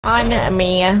On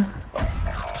me.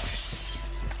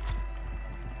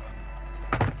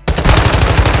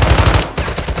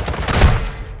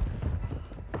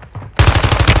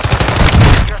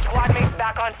 Your squad mate's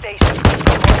back on station.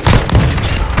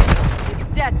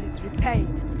 Its debt is repaid.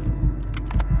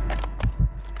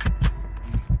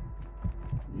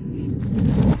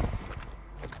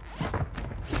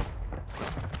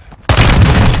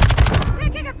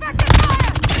 Taking effective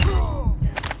fire!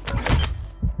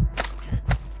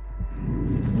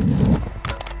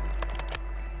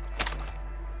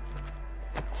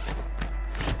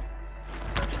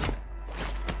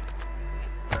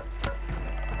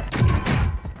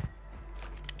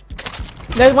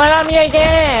 There's one on me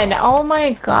again! Oh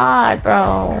my god,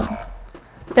 bro.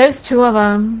 There's two of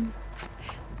them.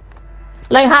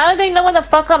 Like, how do they know where the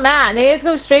fuck I'm at? They just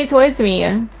go straight towards me.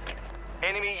 Enemy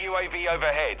UAV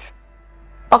overhead.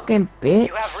 Fucking bitch.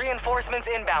 You have reinforcements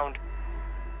inbound.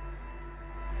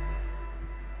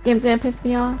 Game's gonna piss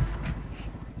me off.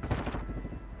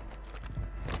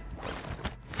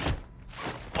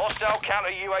 Hostile counter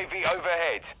UAV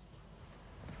overhead.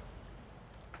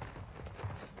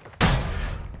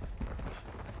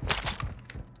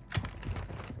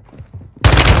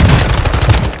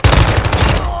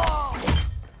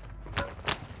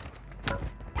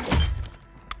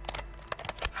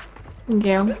 Thank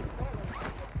you.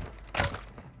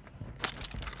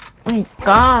 Oh my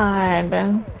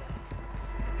god.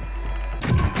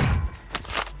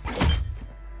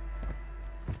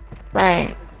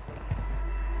 Right.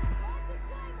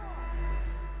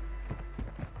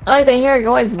 Like they hear a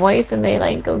guy's voice and they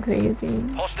like go crazy.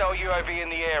 Hostile UAV in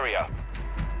the area.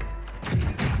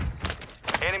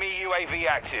 Enemy UAV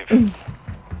active.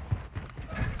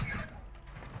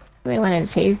 They want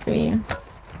to chase me.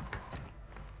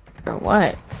 For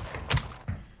what?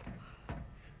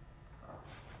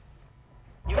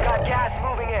 You got gas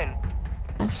moving in.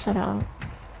 Oh, shut up.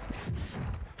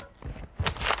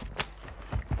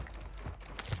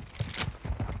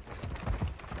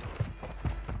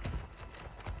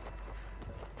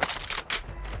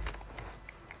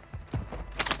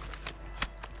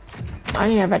 I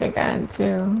need a better gun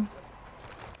too.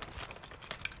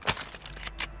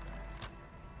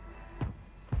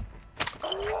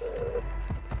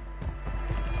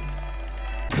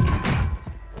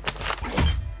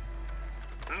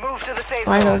 Move to the safe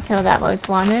I zone. go kill that most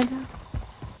wanted?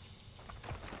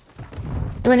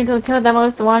 You wanna go kill that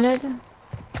most wanted?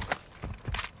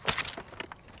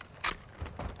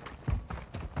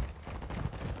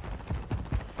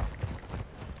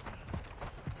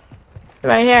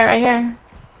 Right here, right here.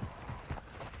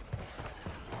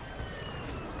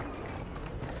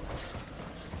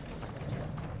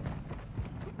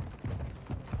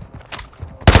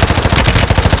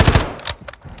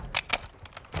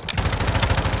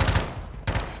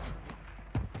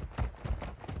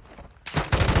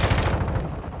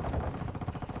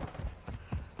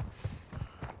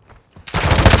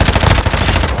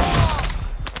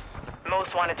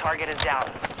 Most wanted target is down.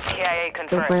 KIA Super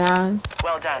confirmed. ass.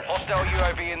 Well done. Hostile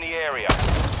UAV in the area.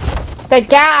 The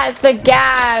gas! The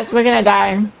gas! We're gonna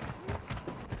die.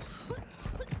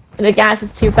 The gas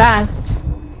is too fast.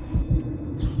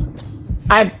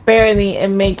 I barely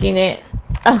am making it.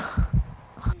 Ugh.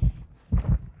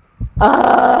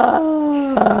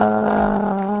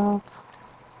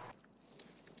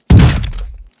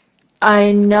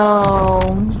 I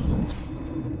know.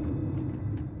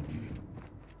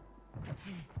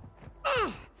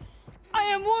 I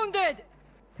am wounded!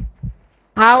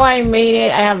 How I made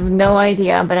it, I have no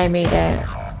idea, but I made it.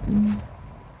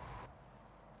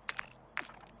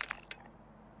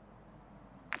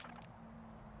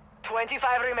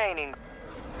 $25 remaining.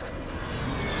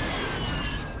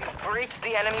 We've breached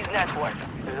the enemy's network.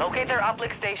 Locate their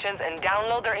uplink stations and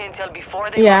download their intel before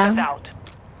they Yeah. lock us out.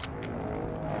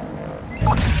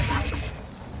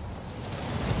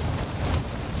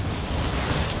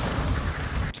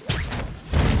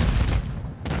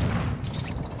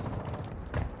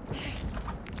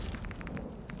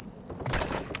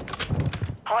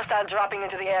 Hostile dropping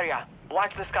into the area.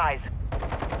 Watch the skies.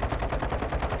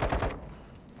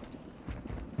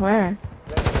 Where?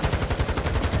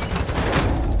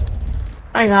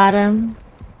 I got him.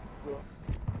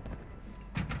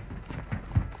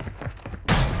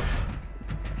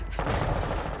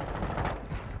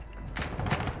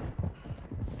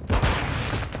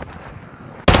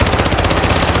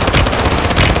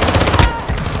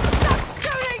 Stop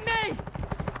shooting me!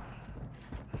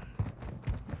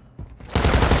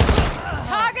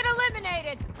 Target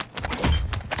eliminated!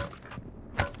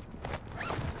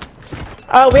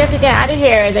 Oh, we have to get out of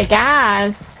here. The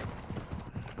gas.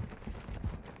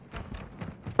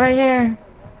 Right here.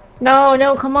 No,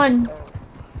 no, come on.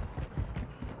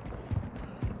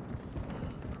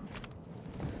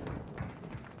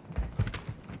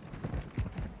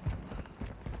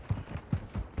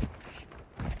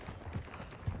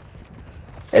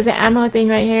 There's an ammo thing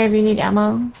right here if you need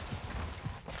ammo.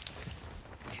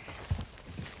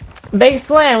 Big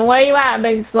Slim, where you at,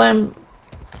 Big Slim?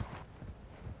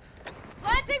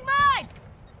 Planting mine!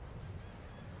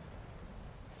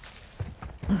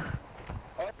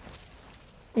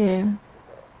 Yeah.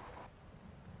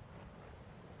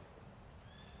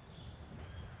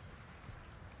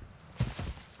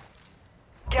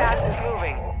 Gas is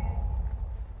moving.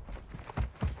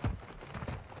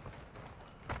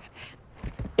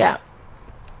 Yeah.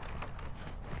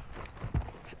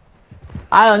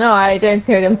 I don't know, I didn't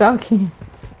hear them talking.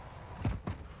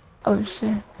 Oh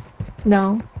shit.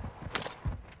 No.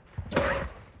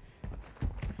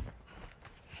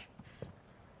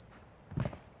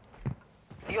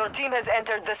 Your team has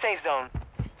entered the safe zone.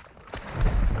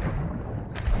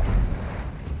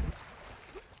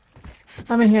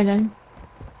 I'm in here then.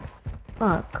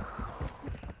 Fuck.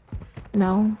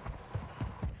 No.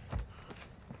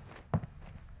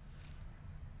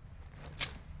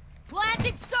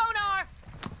 Planting sonar!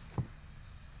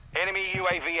 Enemy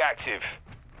UAV active.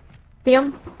 See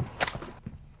him?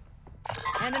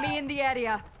 Enemy in the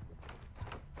area.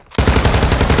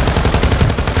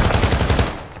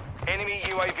 Enemy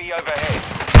UAV overhead.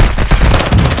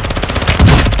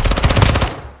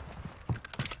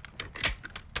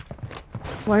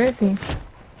 Where is he?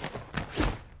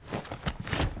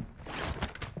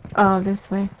 Oh, this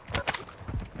way.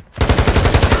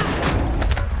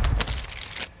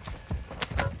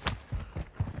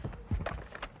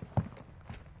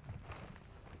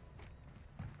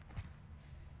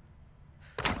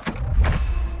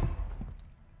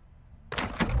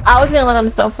 I was gonna let him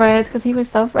self-res because he was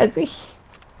self-resy.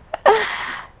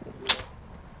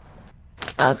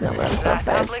 I was gonna let him That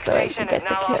self-res public so he station could is get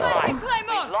the now kill. offline.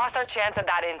 Claymore! We've lost our chance at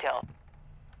that intel.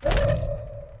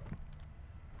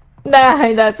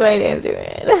 Nah, that's why I didn't do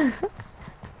it.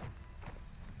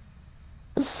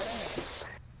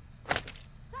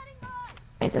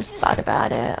 I just thought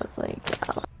about it. I was like,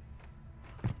 yeah.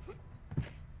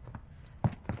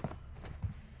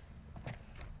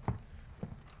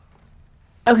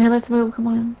 Okay, let's move. Come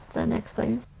on, to the next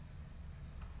place.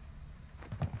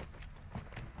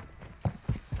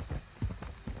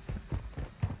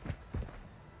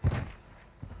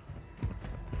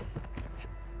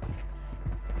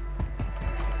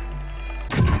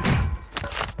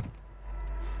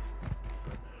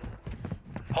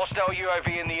 Hostile UAV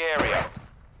in the area.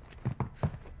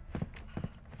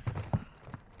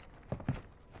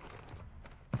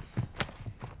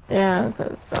 Yeah,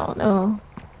 because I don't know.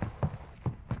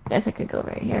 Guess I could go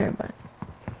right here, but.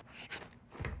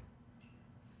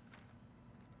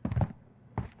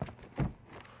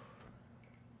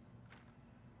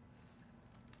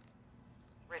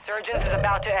 Resurgence is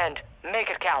about to end. Make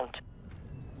it count.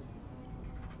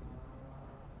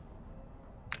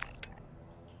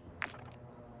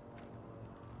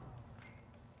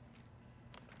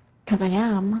 Because I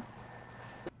am.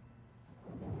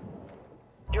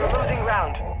 You're losing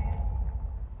round.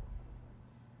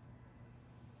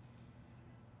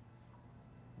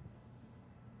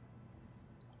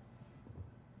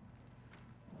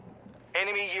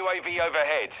 Enemy UAV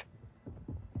overhead.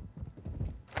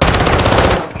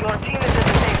 Your team is in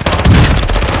the safe zone.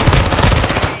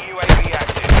 Enemy UAV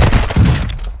active.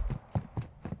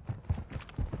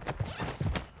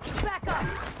 Back up!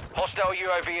 Hostile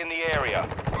UAV in the area.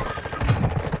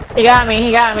 He got me,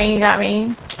 he got me, he got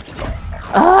me.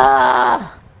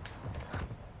 Ah!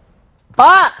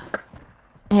 Fuck!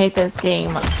 I hate this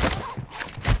game.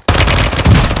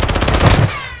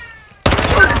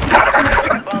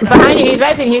 Behind you,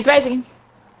 he's rising.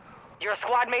 Your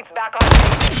squad mates back on.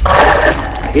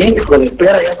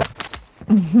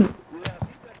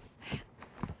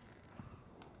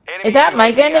 Is that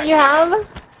my gun that you have?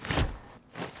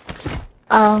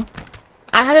 Oh.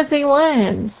 I had to say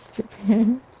one.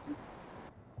 Stupid.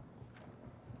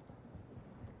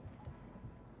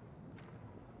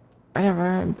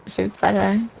 Whatever, shoots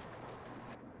better.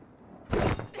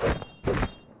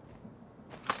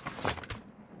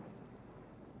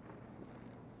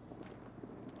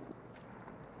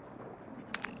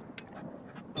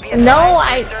 No,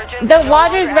 the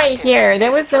water's right here.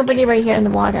 There was nobody right here in the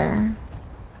water.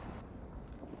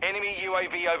 Enemy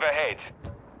UAV overhead.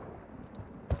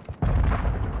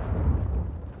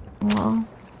 Well,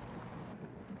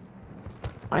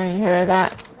 I hear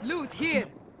that. Loot here!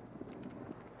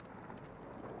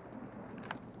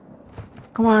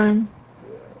 Come on.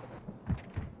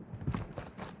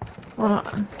 Well,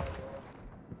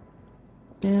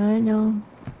 yeah, I know.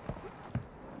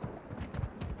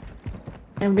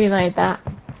 It'd be like that.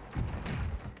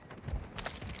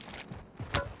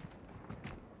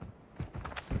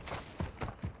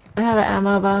 I have an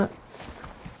ammo box.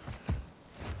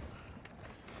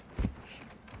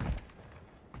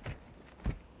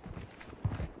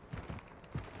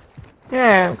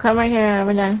 Here, come right here. I'm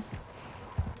gonna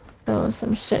throw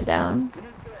some shit down.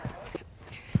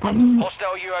 I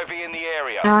Hostile UAV in the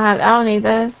area. don't need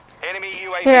this. Enemy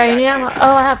UAV Here, I need ammo. active.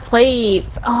 Oh, I have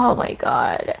plates. Oh my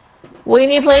god. We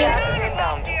need plates? Gas is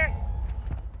inbound.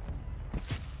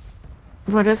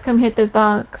 We'll just come hit this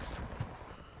box.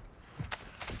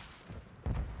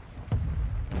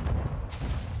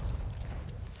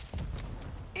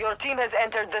 Your team has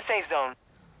entered the safe zone.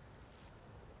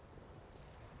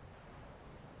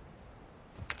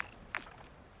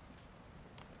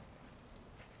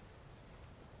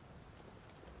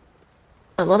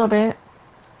 A little bit.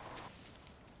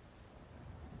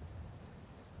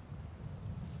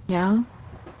 Yeah.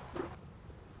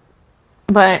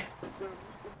 But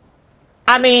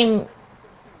I mean,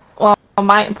 well,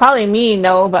 probably me,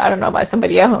 no, but I don't know about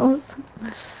somebody else.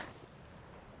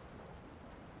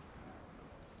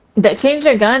 That change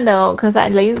your gun though, cause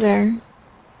that laser.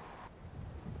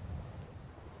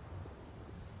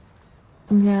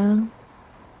 Yeah.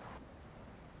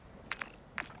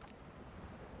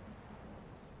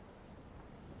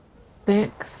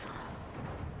 Six.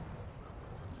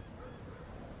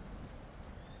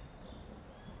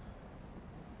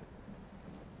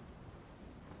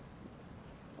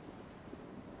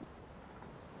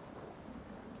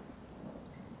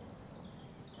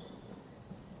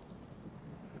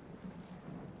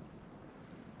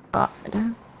 God.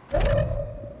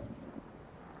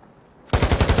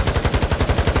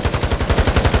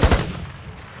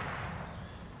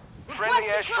 Friendly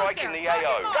airstrike in the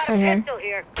AO. Right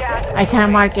here. I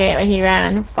can't mark it, but he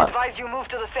ran. Fuck. Advise you move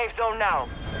to the safe zone now.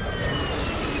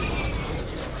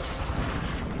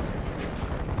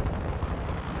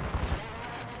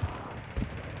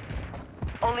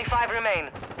 Only 5 remain.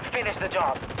 Finish the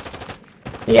job.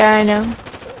 Yeah, I know.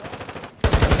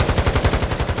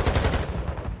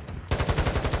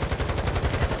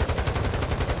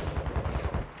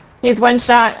 He's one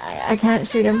shot. I can't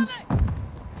shoot him.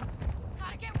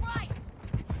 Gotta get right.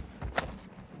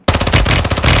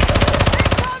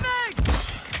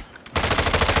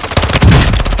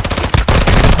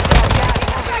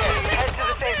 Head to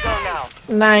the safe zone now.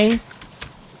 Nice.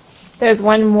 There's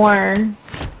one more.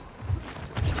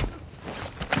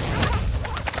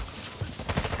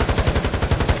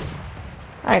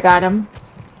 I got him.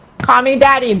 Call me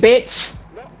daddy, bitch.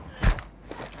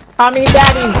 Call me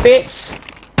daddy, bitch.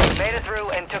 Made it through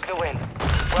and took the win.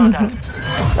 Well done.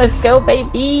 Let's go,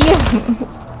 baby.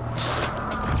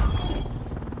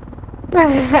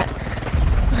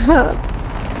 Oh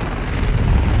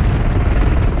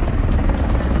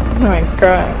my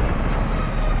god.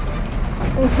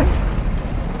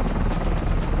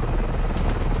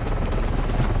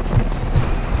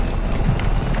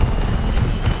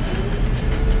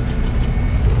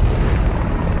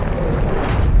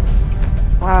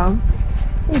 Wow.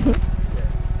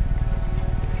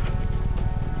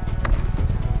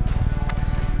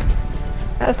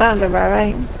 That sounds about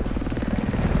right.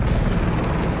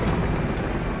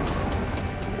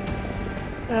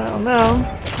 I don't know.